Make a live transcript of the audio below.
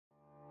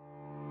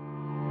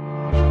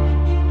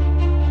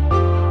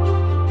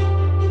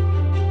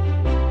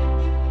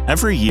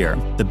Every year,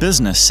 the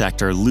business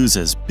sector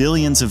loses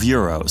billions of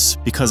euros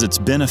because it's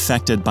been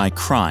affected by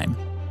crime.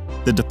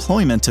 The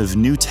deployment of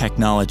new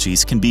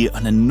technologies can be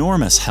an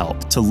enormous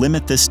help to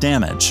limit this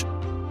damage.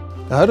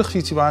 De huidige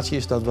situatie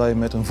is dat wij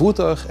met een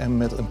voertuig en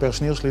met een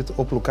personeelslid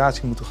op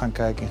locatie moeten gaan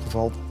kijken in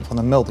geval van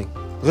een melding.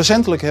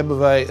 Recentelijk hebben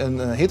wij een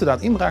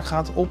heterdaad-inbraak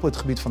gehad op het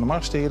gebied van de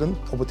Marktsteden,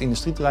 op het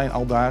industrieterrein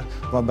aldaar,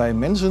 waarbij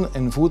mensen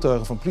en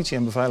voertuigen van politie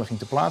en beveiliging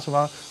te plaatsen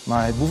waren,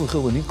 maar het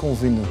boevengilde niet kon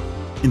vinden.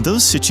 In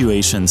those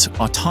situations,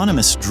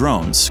 autonomous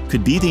drones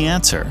could be the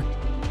answer.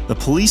 The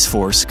police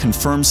force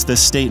confirms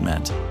this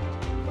statement.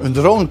 Een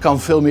drone kan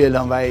veel meer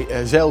dan wij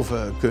zelf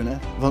kunnen,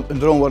 want een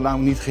drone wordt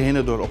namelijk niet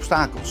gehinderd door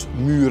obstakels.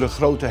 Muren,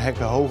 grote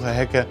hekken, hoge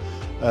hekken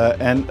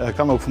en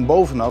kan ook van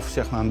bovenaf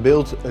zeg maar, een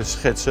beeld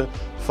schetsen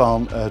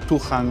van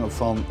toegang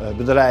van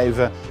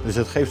bedrijven. Dus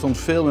het geeft ons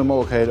veel meer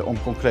mogelijkheden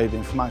om concrete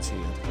informatie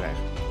te krijgen.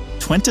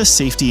 Twente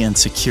Safety and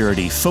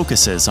Security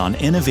focuses on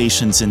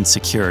innovations in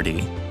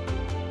security.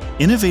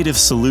 Innovative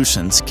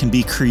solutions can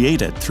be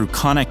created through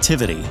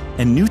connectivity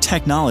and new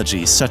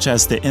technologies such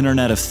as the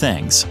Internet of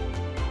Things.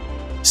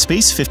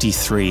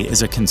 Space53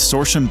 is a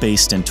consortium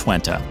based in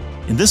Twente.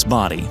 In this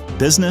body,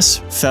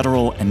 business,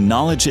 federal, and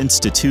knowledge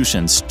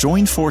institutions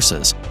join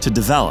forces to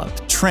develop,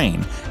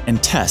 train,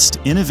 and test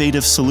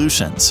innovative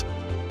solutions.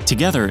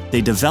 Together,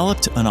 they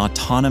developed an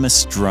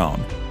autonomous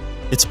drone.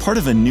 It's part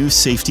of a new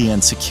safety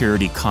and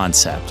security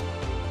concept,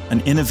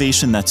 an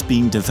innovation that's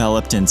being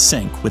developed in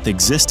sync with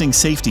existing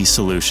safety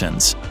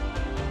solutions.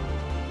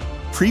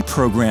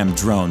 Pre-programmed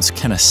drones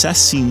can assess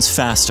scenes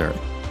faster.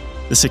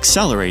 This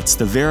accelerates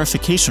the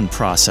verification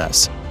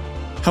process.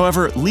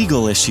 However,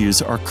 legal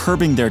issues are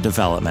curbing their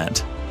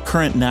development.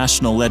 Current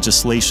national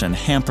legislation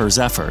hampers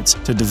efforts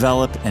to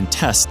develop and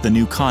test the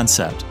new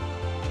concept.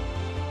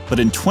 But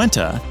in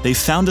Twente, they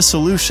found a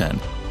solution.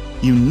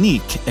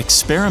 Unique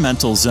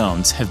experimental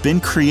zones have been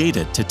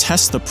created to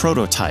test the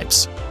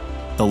prototypes.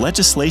 The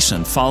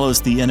legislation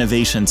follows the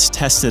innovations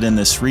tested in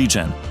this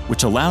region,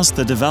 which allows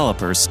the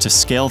developers to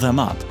scale them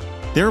up,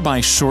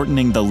 thereby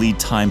shortening the lead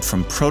time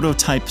from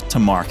prototype to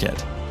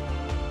market.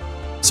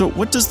 So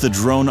what does the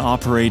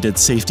drone-operated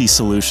safety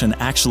solution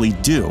actually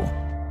do?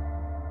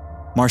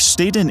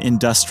 Marsteden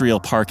Industrial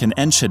Park in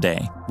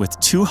Enschede, with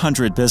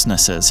 200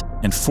 businesses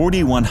and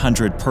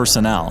 4,100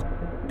 personnel,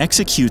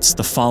 executes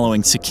the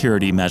following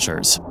security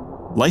measures: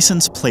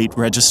 license plate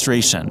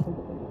registration,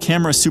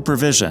 camera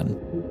supervision,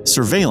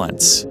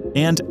 surveillance,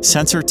 and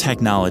sensor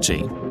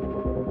technology.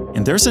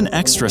 And there's an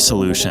extra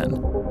solution,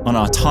 an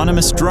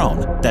autonomous drone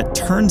that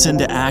turns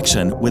into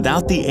action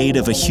without the aid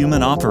of a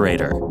human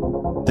operator.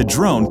 The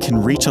drone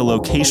can reach a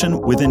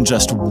location within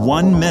just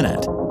 1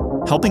 minute,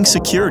 helping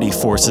security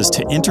forces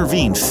to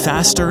intervene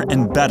faster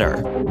and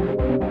better.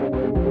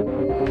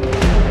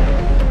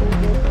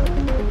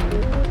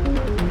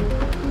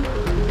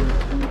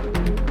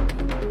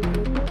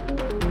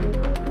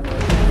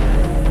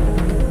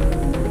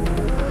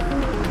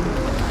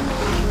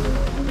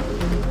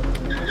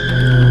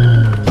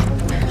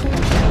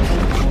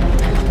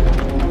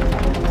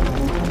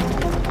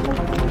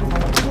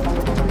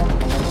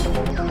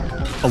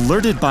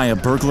 Alerted by a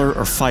burglar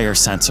or fire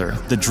sensor,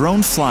 the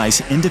drone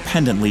flies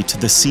independently to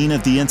the scene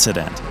of the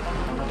incident.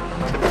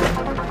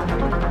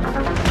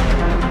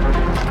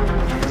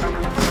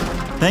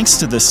 Thanks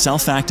to the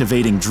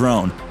self-activating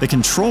drone, the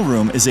control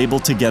room is able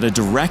to get a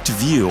direct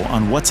view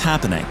on what's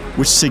happening,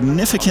 which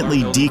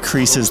significantly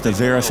decreases the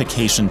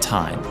verification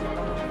time.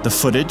 The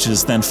footage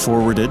is then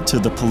forwarded to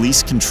the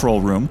police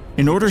control room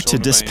in order to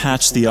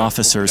dispatch the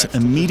officers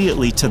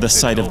immediately to the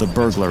site of the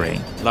burglary.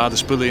 Laden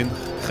spullen in,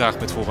 graag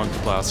met voorrang te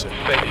plaatsen.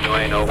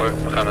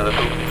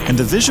 And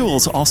the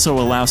visuals also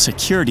allow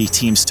security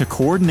teams to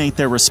coordinate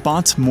their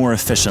response more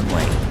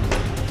efficiently.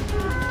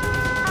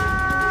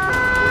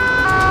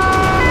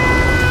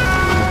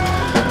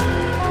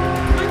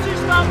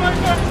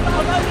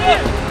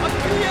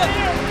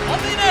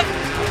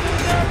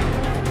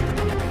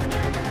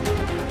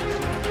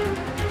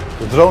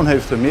 De drone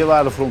heeft een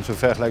meerwaarde voor ons in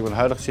vergelijking met de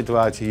huidige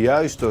situatie,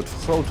 juist door het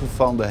vergroten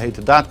van de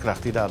hete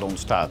daadkracht die daar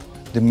ontstaat.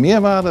 De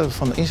meerwaarde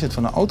van de inzet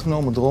van een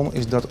autonome drone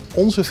is dat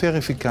onze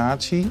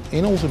verificatie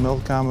in onze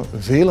meldkamer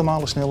vele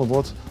malen sneller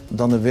wordt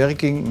dan de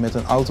werking met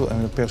een auto en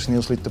een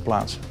personeelslid te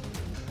plaatsen.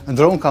 Een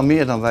drone kan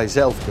meer dan wij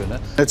zelf kunnen.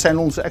 Het zijn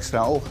onze extra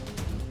ogen.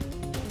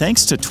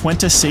 Thanks to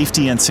Twente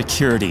Safety and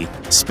Security,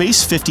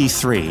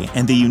 Space53,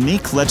 and the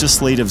unique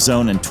legislative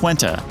zone in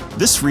Twente,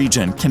 this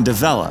region can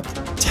develop,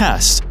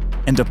 test,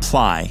 and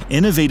apply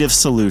innovative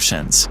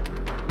solutions.